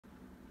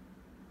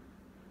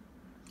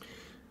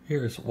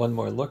Here's one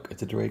more look at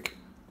the Drake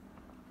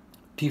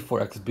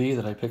T4XB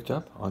that I picked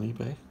up on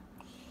eBay.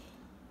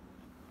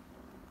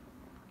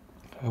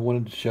 I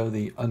wanted to show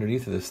the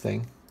underneath of this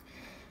thing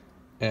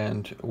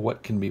and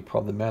what can be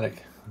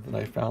problematic that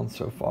I found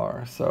so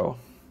far. So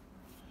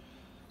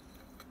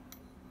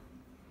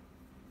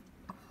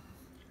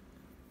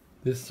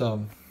this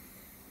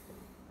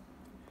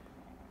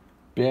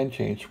band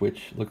change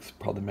switch looks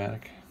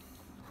problematic,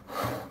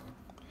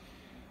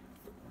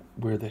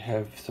 where they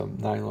have some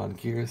nylon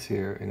gears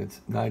here and it's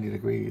 90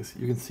 degrees.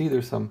 You can see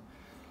there's some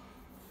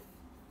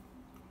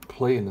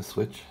play in the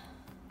switch,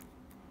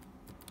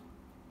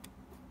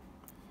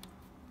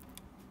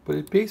 but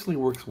it basically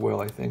works well,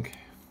 I think.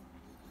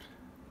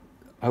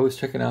 I was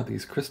checking out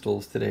these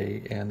crystals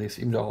today and they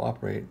seem to all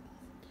operate,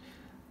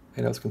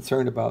 and I was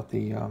concerned about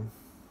the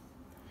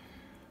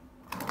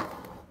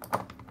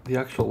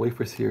actual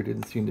wafers here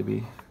didn't seem to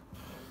be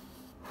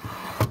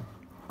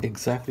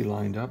exactly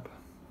lined up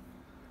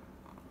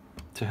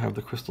to have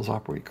the crystals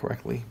operate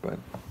correctly, but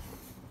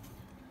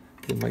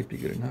it might be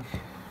good enough.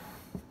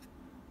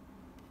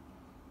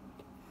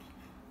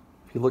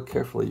 If you look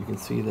carefully, you can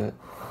see that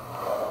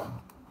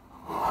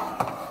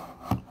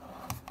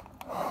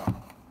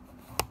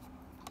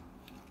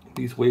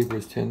these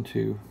wafers tend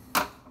to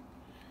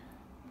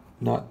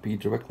not be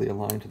directly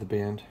aligned to the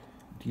band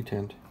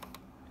detent.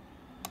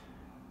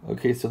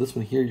 Okay, so this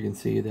one here, you can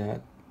see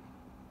that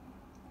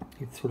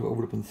it's sort of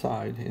over up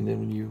inside, and then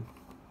when you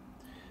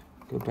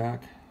go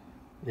back,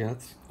 yeah,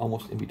 it's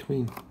almost in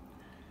between.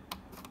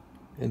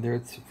 And there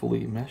it's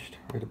fully meshed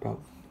right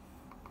about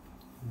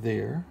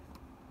there.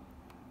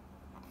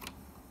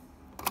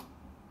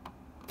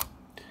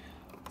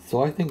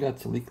 So I think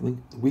that's a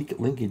weak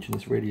linkage in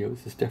this radio.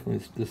 This is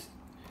definitely this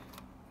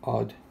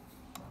odd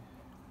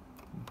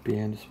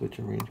band switch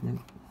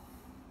arrangement.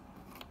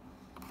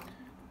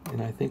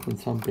 And I think when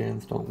some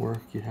bands don't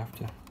work, you have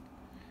to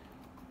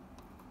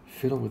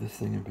fiddle with this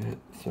thing a bit.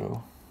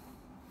 So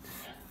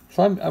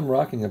I'm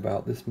rocking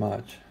about this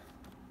much,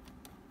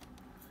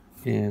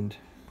 and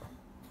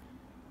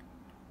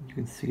you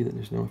can see that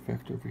there's no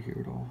effect over here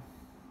at all.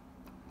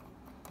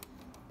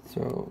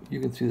 So you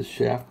can see the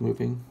shaft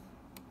moving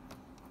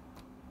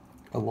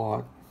a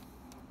lot.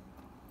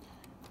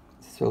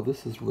 So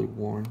this is really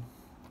worn.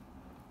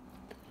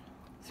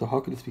 So how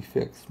could this be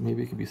fixed?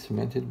 Maybe it could be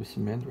cemented with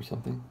cement or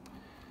something.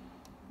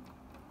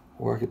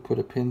 Or I could put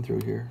a pin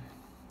through here.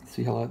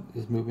 See how that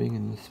is moving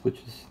and the switch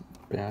is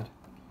bad.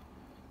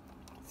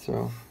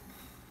 So,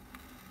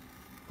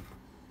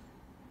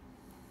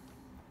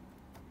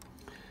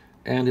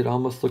 and it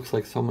almost looks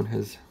like someone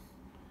has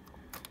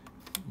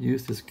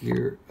used this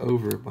gear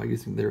over by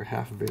using their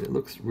half of it. It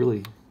looks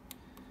really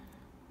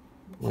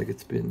like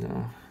it's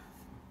been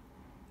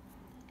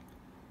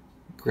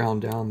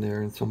ground down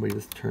there and somebody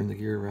just turned the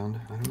gear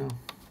around. I don't know.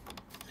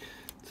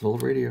 It's an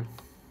old radio.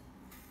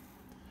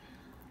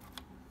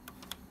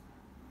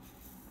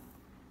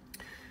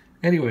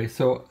 Anyway,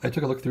 so I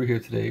took a look through here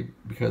today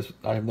because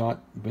I have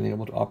not been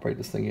able to operate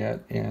this thing yet,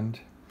 and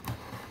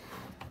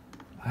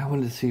I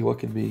wanted to see what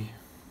could be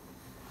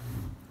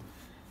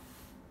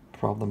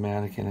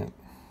problematic in it.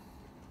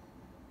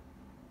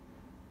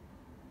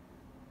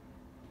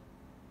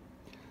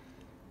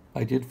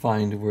 I did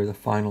find where the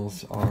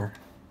finals are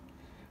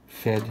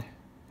fed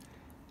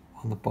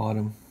on the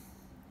bottom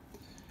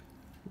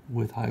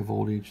with high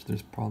voltage.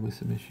 There's probably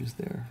some issues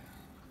there.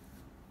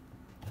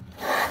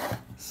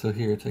 So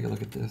here, take a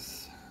look at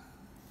this.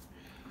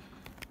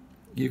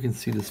 You can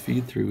see this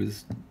feed through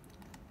is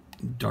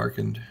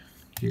darkened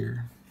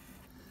here,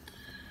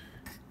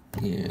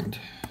 and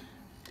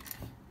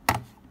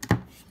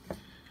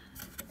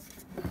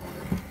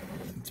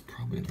it's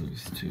probably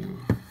loose too.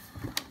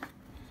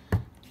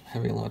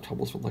 Having a lot of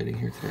troubles with lighting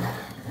here today.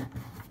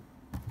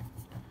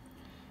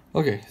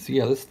 Okay, so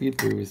yeah, this feed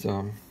through is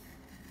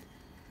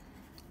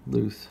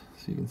loose.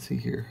 So you can see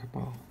here,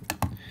 wow,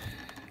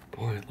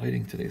 boy,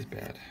 lighting today is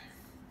bad.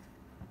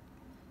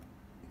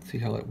 See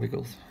how that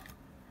wiggles.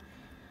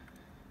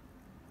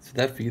 So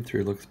that feed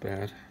through looks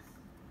bad.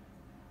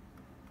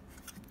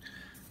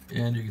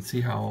 And you can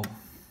see how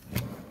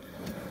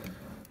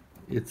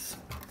it's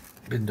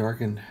been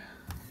darkened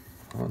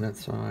on that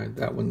side.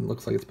 That one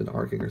looks like it's been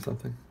arcing or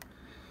something.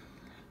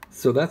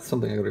 So that's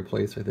something I gotta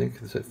replace, I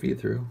think, is that feed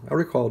through. I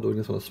recall doing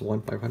this on a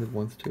Swan 500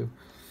 once too.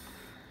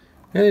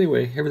 And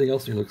anyway, everything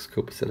else here looks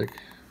copacetic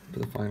to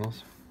the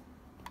finals.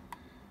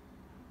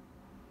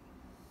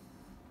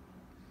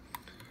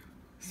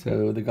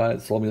 So the guy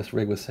that sold me this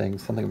rig was saying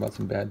something about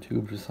some bad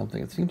tubes or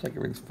something. It seems like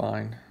everything's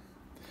fine.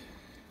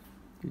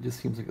 It just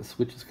seems like the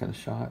switch is kind of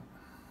shot.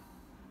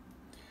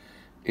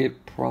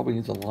 It probably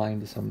needs a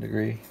line to some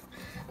degree.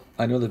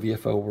 I know the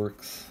VFO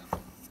works,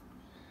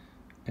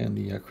 and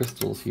the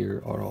crystals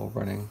here are all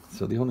running.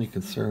 So the only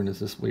concern is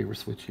this wafer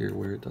switch here,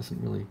 where it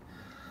doesn't really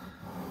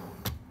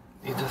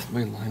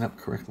line up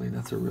correctly.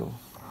 That's a real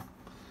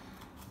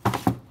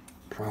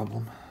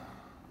problem.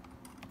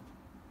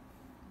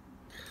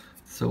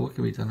 So what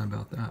can be done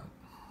about that?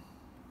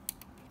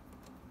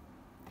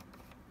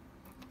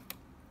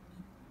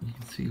 You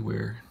can see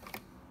where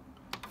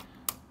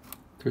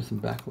there's some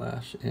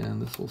backlash,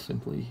 and this will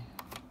simply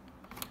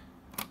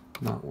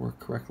not work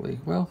correctly.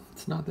 Well,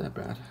 it's not that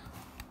bad.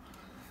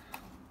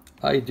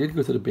 I did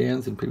go through the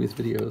bands in previous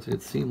videos, and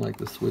it seemed like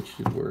the switch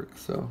did work,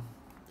 so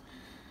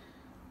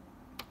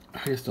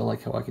I just don't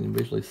like how I can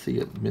visually see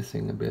it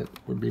missing a bit,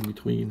 or being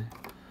between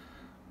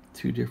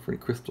two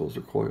different crystals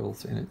or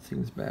coils, and it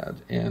seems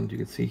bad. And you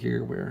can see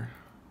here where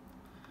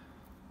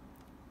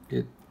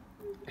it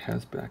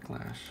has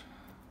backlash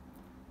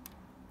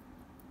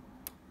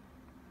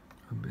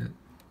a bit.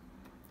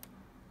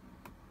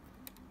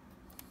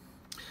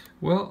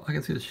 Well, I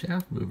can see the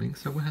shaft moving,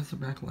 so what has the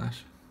backlash?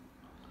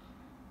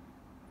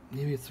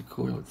 Maybe it's the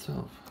coil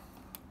itself,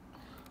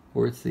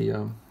 or it's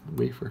the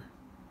wafer.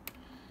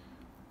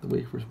 The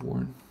wafer's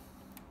worn.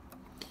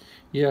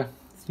 Yeah,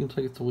 it seems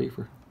like it's a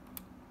wafer,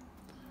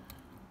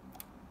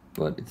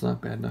 but it's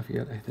not bad enough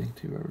yet, I think,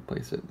 to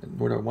replace it,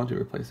 nor do I want to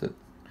replace it.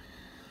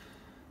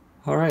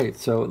 All right,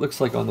 so it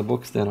looks like on the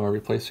books then are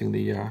replacing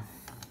the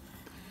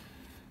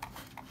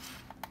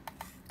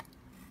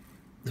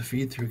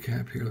feed-through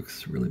cap here.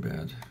 Looks really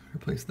bad.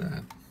 Replace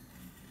that.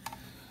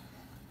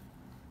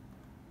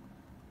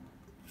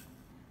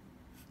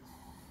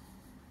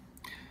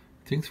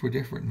 Things were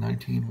different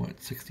in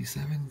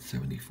 67,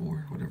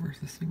 74, whatever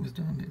this thing was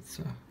done. It's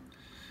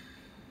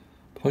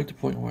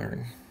point-to-point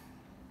wiring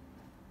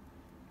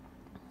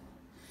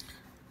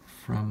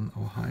from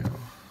Ohio.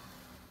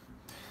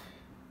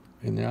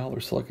 And now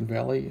we're Silicon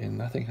Valley, and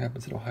nothing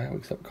happens in Ohio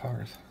except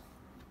cars.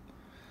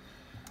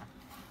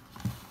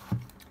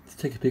 Let's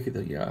take a peek at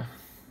the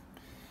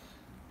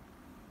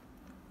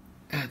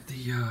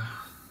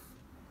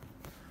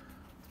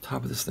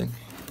top of this thing.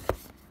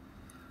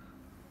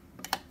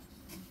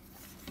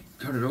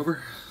 Turn it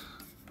over.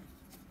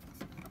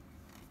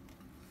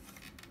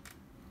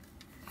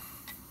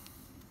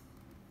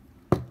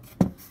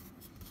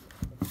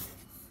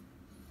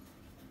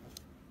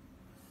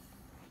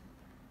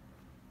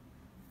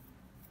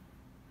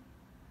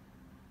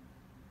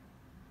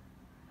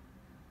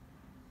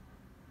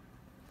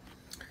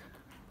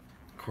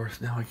 Of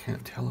course, now I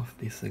can't tell if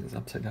these things are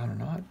upside down or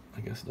not.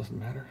 I guess it doesn't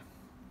matter.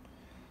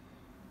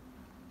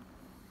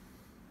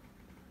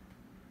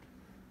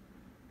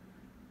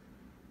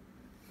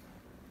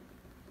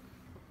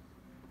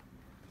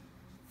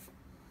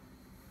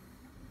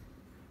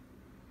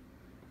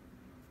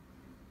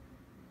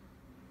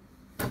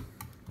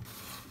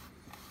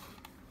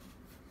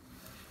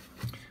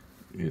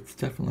 It's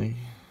definitely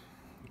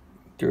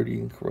dirty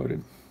and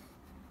corroded.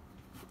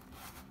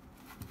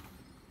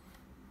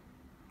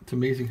 It's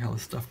amazing how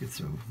this stuff gets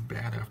so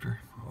bad after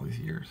all these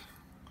years.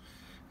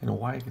 And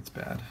why it gets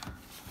bad.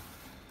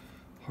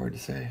 Hard to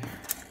say.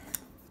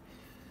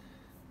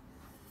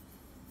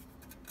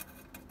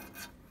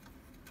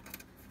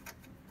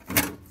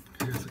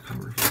 Here's the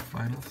cover for the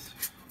finals.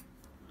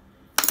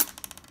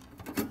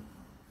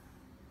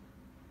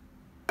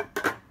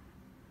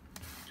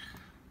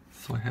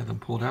 So I had them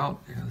pulled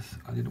out because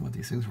I didn't want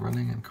these things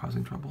running and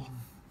causing trouble.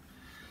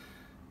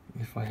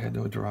 If I had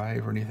no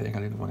drive or anything, I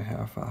didn't want to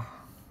have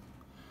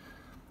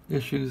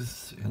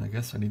issues, and I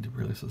guess I need to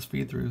release those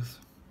feed-throughs.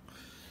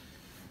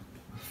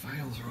 The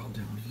files are all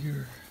down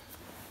here.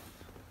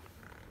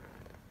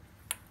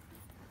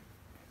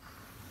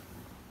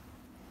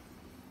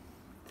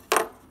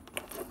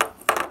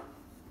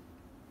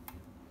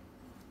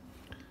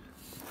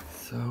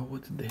 So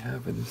what did they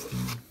have in this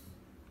thing?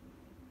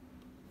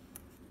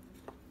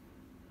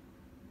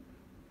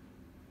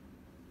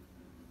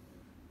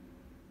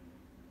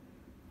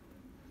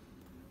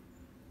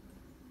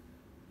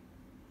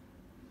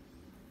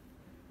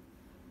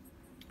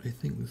 I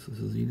think this is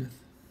a Zenith.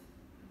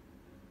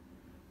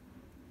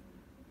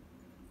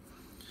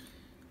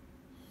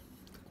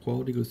 The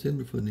quality goes in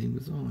before the name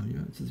goes on.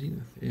 Yeah, it's a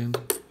Zenith. And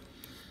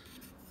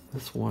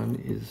this one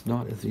is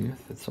not a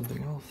Zenith, it's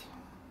something else.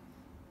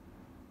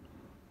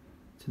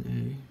 It's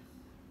an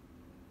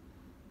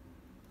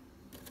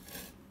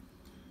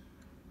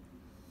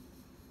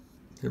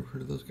A. Never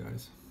heard of those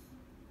guys.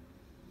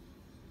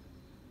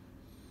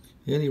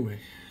 Anyway.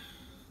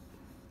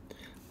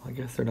 I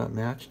guess they're not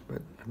matched,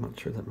 but I'm not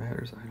sure that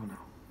matters. I don't know.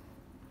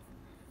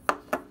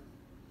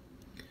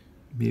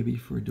 Maybe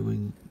for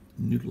doing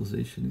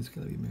neutralization, it's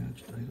got to be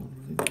matched. I don't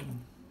really know.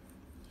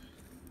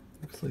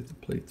 Looks like the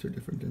plates are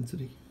different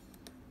density.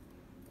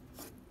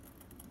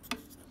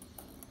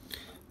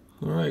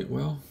 All right,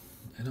 well,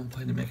 I don't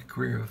plan to make a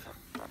career of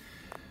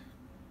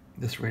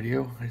this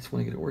radio. I just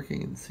want to get it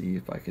working and see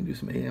if I can do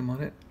some AM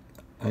on it.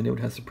 I know it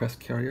has suppressed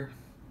carrier.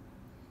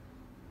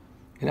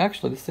 And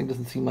actually, this thing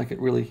doesn't seem like it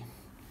really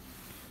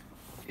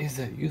is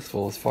that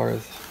useful as far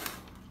as,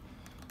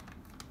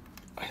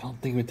 I don't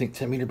think it would think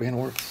 10-meter band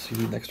works. You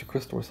need an extra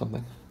crystal or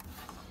something.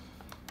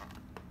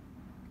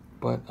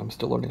 But I'm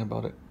still learning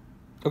about it.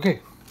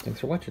 Okay, thanks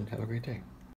for watching. Have a great day.